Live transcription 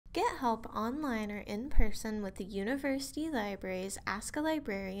Get help online or in person with the University Library's Ask a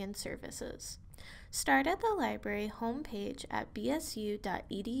Librarian services. Start at the library homepage at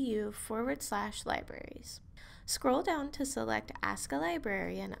bsu.edu/libraries. Scroll down to select Ask a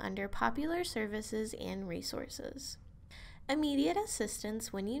Librarian under Popular Services and Resources. Immediate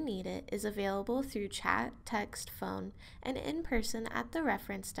assistance when you need it is available through chat, text, phone, and in person at the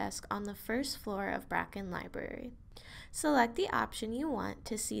reference desk on the first floor of Bracken Library. Select the option you want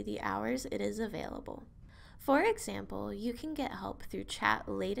to see the hours it is available. For example, you can get help through chat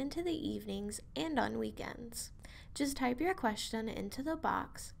late into the evenings and on weekends. Just type your question into the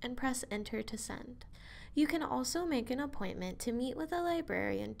box and press enter to send. You can also make an appointment to meet with a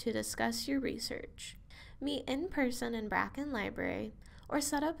librarian to discuss your research. Meet in person in Bracken Library or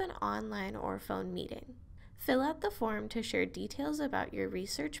set up an online or phone meeting. Fill out the form to share details about your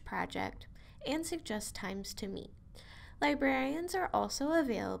research project and suggest times to meet. Librarians are also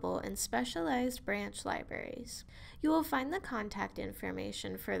available in specialized branch libraries. You will find the contact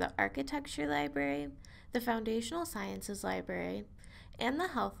information for the Architecture Library, the Foundational Sciences Library, and the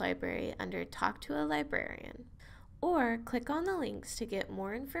Health Library under Talk to a Librarian. Or click on the links to get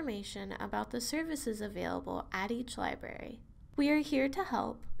more information about the services available at each library. We are here to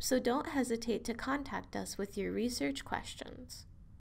help, so don't hesitate to contact us with your research questions.